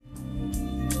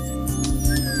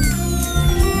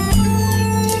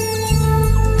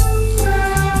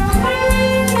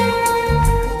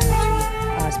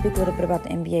about the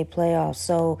NBA playoffs.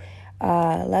 So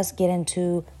let's get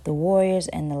into the Warriors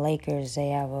and the Lakers. They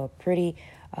have a pretty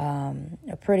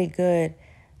good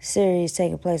series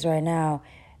taking place right now.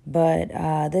 But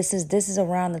this is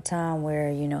around the time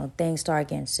where, things start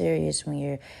getting serious when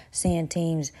you're seeing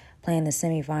teams playing the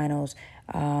semifinals.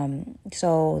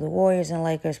 So the Warriors and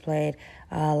Lakers played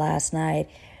last night.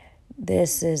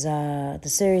 This is the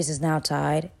series is now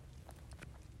tied,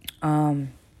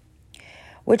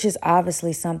 which is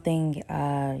obviously something.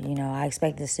 I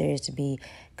expect the series to be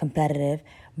competitive,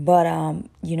 but I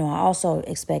also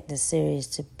expect the series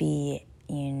to be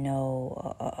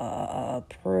a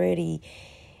pretty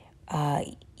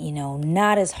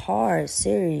not as hard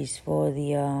series for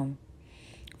the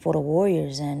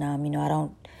Warriors, and I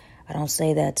don't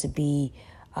say that to be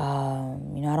look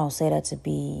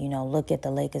at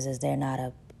the Lakers as they're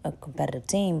not a competitive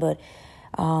team, but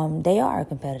they are a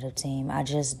competitive team. I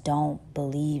just don't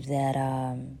believe that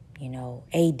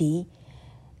AD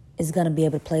is going to be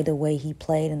able to play the way he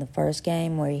played in the first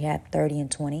game where he had 30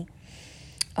 and 20.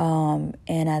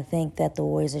 And I think that the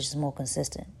Warriors are just more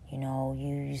consistent.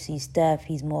 You see Steph,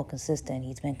 he's more consistent.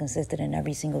 He's been consistent in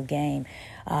every single game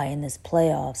in this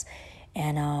playoffs.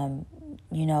 And,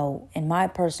 in my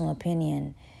personal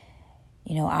opinion,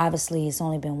 obviously it's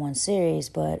only been one series.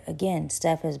 But, again,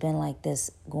 Steph has been like this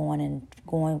going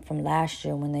from last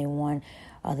year when they won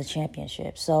the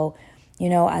championship. So,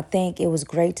 I think it was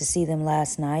great to see them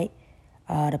last night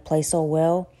to play so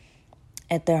well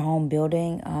at their home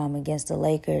building against the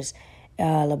Lakers.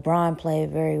 LeBron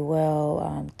played very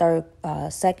well.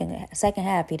 Second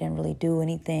half, he didn't really do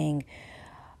anything,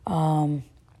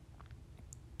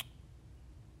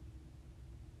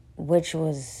 which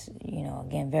was,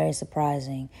 again, very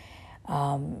surprising,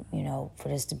 for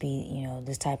this to be,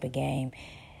 this type of game.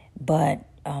 But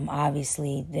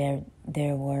obviously there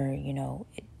were,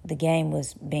 the game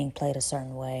was being played a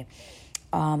certain way.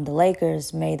 The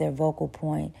Lakers made their vocal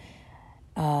point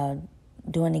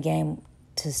during the game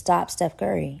to stop Steph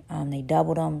Curry. They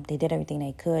doubled him. They did everything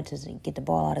they could to get the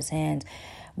ball out of his hands.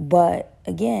 But,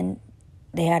 again,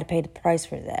 they had to pay the price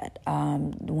for that.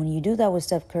 When you do that with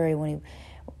Steph Curry, when he's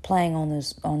playing on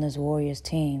this Warriors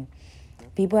team,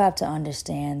 people have to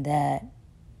understand that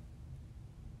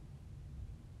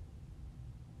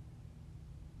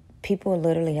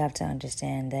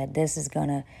this is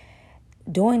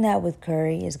doing that with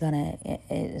Curry is gonna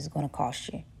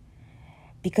cost you,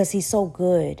 because he's so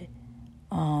good.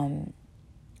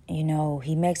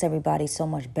 He makes everybody so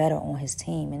much better on his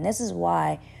team. And this is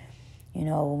why,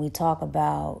 when we talk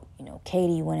about,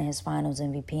 KD winning his finals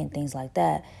MVP and things like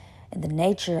that, and the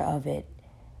nature of it,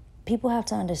 people have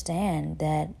to understand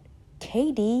that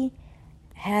KD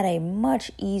had a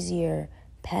much easier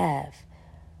path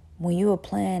when you were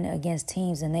playing against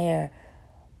teams and they're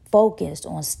focused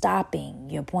on stopping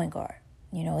your point guard.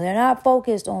 They're not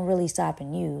focused on really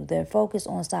stopping you. They're focused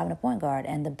on stopping the point guard.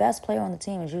 And the best player on the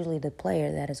team is usually the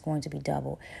player that is going to be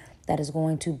doubled, that is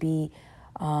going to be,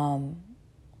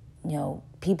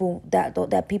 people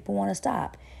that people want to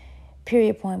stop,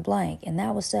 period, point blank. And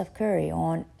that was Steph Curry.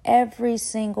 On every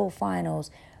single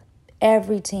finals,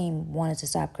 every team wanted to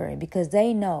stop Curry, because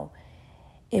they know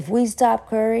if we stop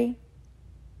Curry,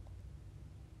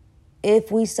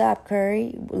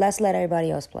 let's let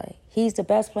everybody else play. He's the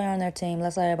best player on their team.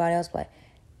 Let's let everybody else play.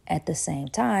 At the same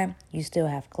time, you still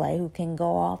have Clay, who can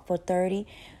go off for 30.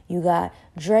 You got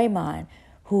Draymond,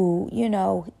 who,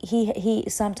 he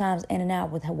sometimes in and out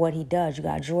with what he does. You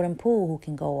got Jordan Poole, who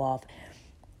can go off.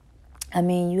 I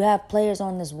mean, you have players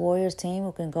on this Warriors team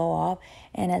who can go off.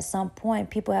 And at some point,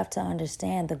 people have to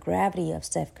understand the gravity of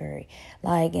Steph Curry.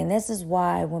 And this is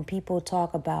why when people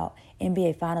talk about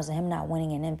NBA Finals and him not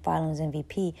winning an Finals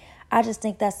MVP, I just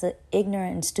think that's an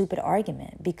ignorant and stupid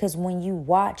argument. Because when you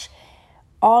watch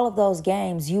all of those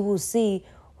games, you will see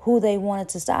who they wanted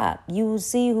to stop. You will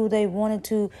see who they wanted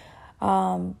to,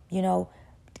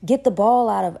 get the ball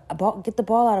out of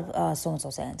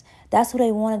so-and-so's hands. That's who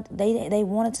they wanted. They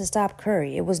wanted to stop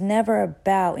Curry. It was never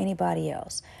about anybody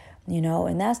else,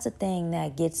 and that's the thing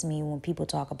that gets me when people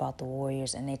talk about the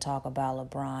Warriors and they talk about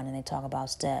LeBron and they talk about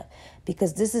Steph,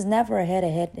 because this is never a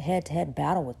head-to-head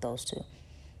battle with those two.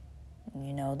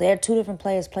 They're two different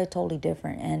players, play totally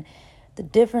different. And the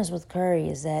difference with Curry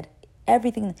is that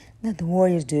everything that the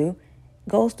Warriors do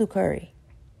goes through Curry.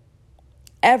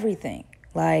 Everything.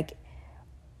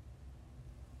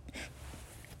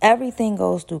 Everything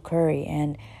goes through Curry.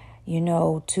 And,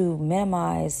 to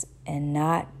minimize and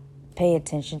not pay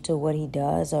attention to what he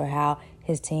does or how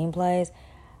his team plays,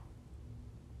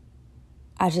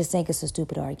 I just think it's a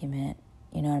stupid argument.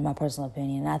 in my personal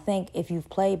opinion. And I think if you've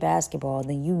played basketball,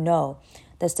 then you know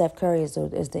that Steph Curry is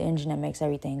the engine that makes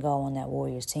everything go on that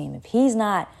Warriors team. If he's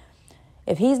not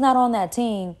on that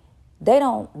team, they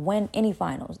don't win any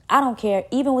finals. I don't care,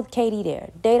 even with KD there.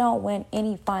 They don't win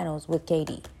any finals with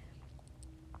KD.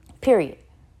 Period.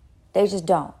 They just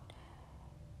don't.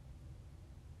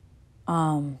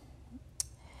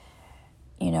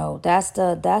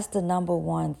 That's the number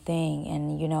one thing.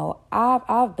 And,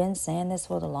 I've been saying this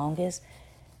for the longest.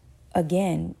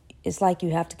 Again, it's like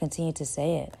you have to continue to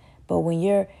say it. But when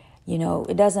you're,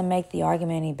 it doesn't make the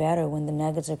argument any better when the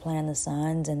Nuggets are playing the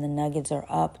Suns and the Nuggets are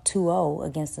up 2-0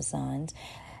 against the Suns.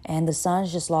 And the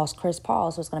Suns just lost Chris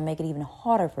Paul, so it's going to make it even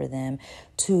harder for them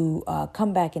to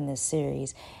come back in this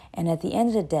series. And at the end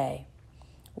of the day,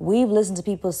 we've listened to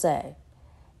people say,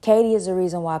 KD is the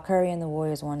reason why Curry and the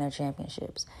Warriors won their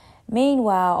championships.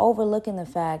 Meanwhile, overlooking the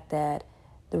fact that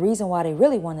the reason why they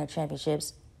really won their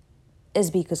championships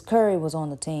is because Curry was on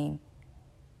the team.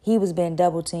 He was being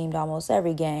double-teamed almost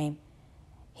every game.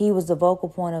 He was the vocal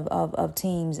point of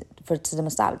teams to them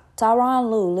stop. Tyronn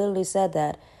Lue literally said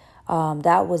that.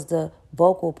 That was the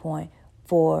vocal point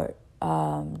for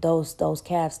those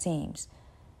Cavs teams,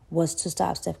 was to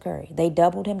stop Steph Curry. They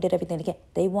doubled him, did everything they can.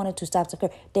 They wanted to stop Steph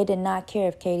Curry. They did not care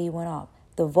if KD went off.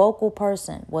 The vocal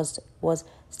person was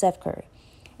Steph Curry.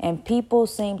 And people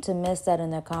seem to miss that in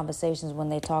their conversations when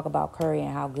they talk about Curry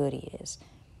and how good he is.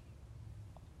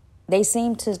 They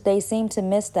seem to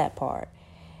miss that part.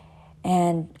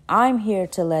 And I'm here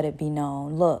to let it be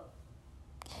known. Look,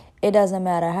 it doesn't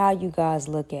matter how you guys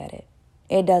look at it.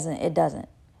 It doesn't.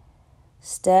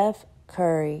 Steph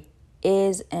Curry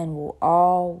is and will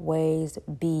always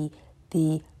be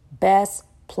the best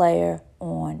player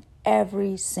on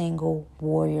every single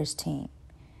Warriors team.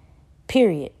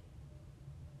 Period.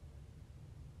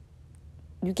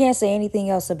 You can't say anything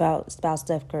else about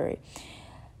Steph Curry.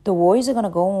 The Warriors are going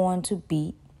to go on to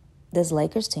beat this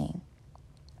Lakers team.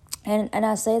 And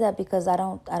I say that because I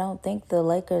don't think the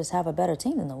Lakers have a better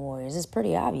team than the Warriors. It's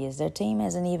pretty obvious. Their team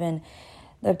is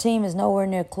nowhere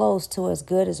near close to as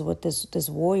good as what this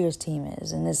Warriors team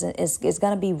is. And it's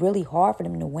going to be really hard for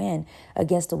them to win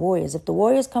against the Warriors. If the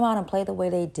Warriors come out and play the way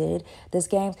they did this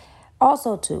game,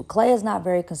 also too, Klay is not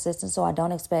very consistent, so I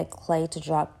don't expect Klay to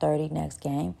drop 30 next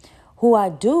game. Who I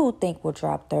do think will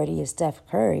drop 30 is Steph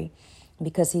Curry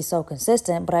because he's so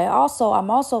consistent. But I'm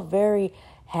also very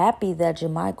happy that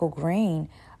JaMychal Green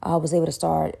was able to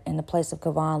start in the place of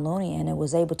Kevon Looney, and it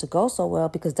was able to go so well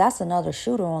because that's another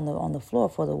shooter on the floor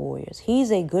for the Warriors.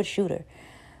 He's a good shooter,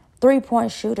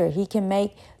 3-point shooter. He can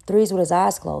make threes with his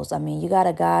eyes closed. I mean, you got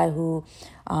a guy who,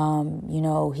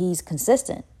 he's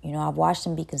consistent. I've watched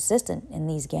him be consistent in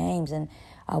these games and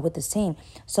with this team.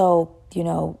 So,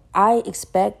 I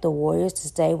expect the Warriors to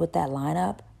stay with that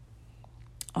lineup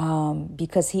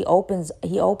because he opens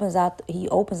up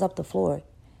the floor,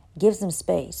 gives them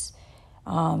space.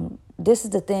 This is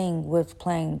the thing with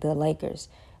playing the Lakers.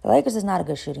 The Lakers is not a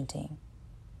good shooting team.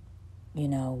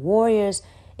 Warriors,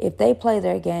 if they play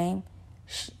their game,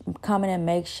 come in and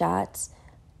make shots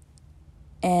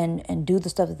and do the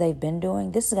stuff that they've been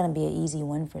doing, this is going to be an easy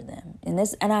win for them. And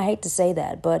I hate to say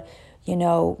that, but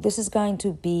this is going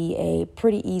to be a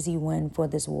pretty easy win for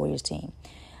this Warriors team.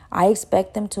 I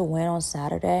expect them to win on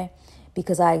Saturday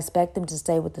because I expect them to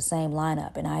stay with the same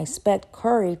lineup. And I expect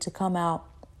Curry to come out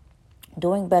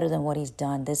doing better than what he's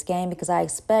done this game because I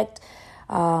expect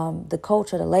the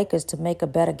coach of the Lakers to make a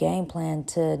better game plan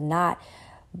to not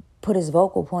put his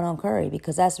vocal point on Curry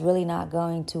because that's really not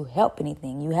going to help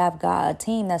anything. You have got a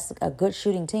team that's a good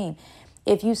shooting team.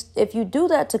 If you do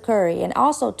that to Curry, and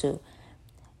also too,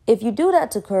 if you do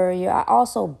that to Curry, you're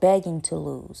also begging to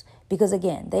lose. Because,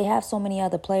 again, they have so many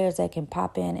other players that can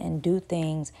pop in and do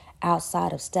things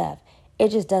outside of Steph. It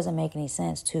just doesn't make any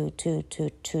sense to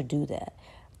do that.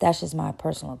 That's just my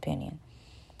personal opinion.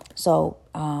 So,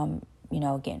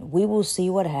 again, we will see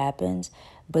what happens.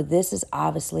 But this is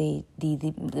obviously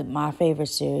my favorite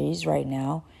series right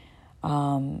now.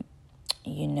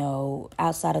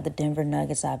 Outside of the Denver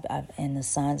Nuggets and the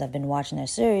Suns, I've been watching their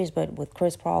series, but with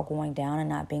Chris Paul going down and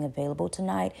not being available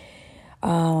tonight,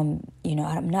 I'm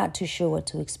not too sure what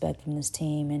to expect from this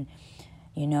team. And,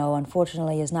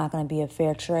 unfortunately, it's not going to be a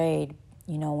fair trade,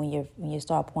 when your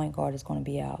star point guard is going to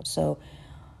be out. So,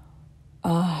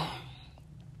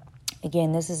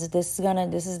 again, this is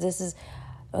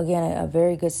again a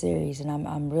very good series, and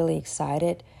I'm really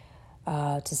excited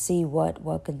to see what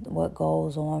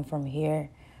goes on from here.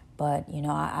 But,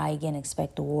 I again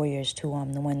expect the Warriors to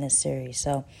win this series.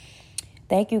 So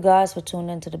thank you guys for tuning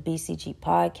into the BCG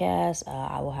podcast.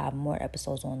 I will have more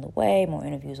episodes on the way, more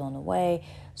interviews on the way.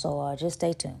 So just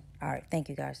stay tuned. All right. Thank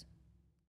you guys.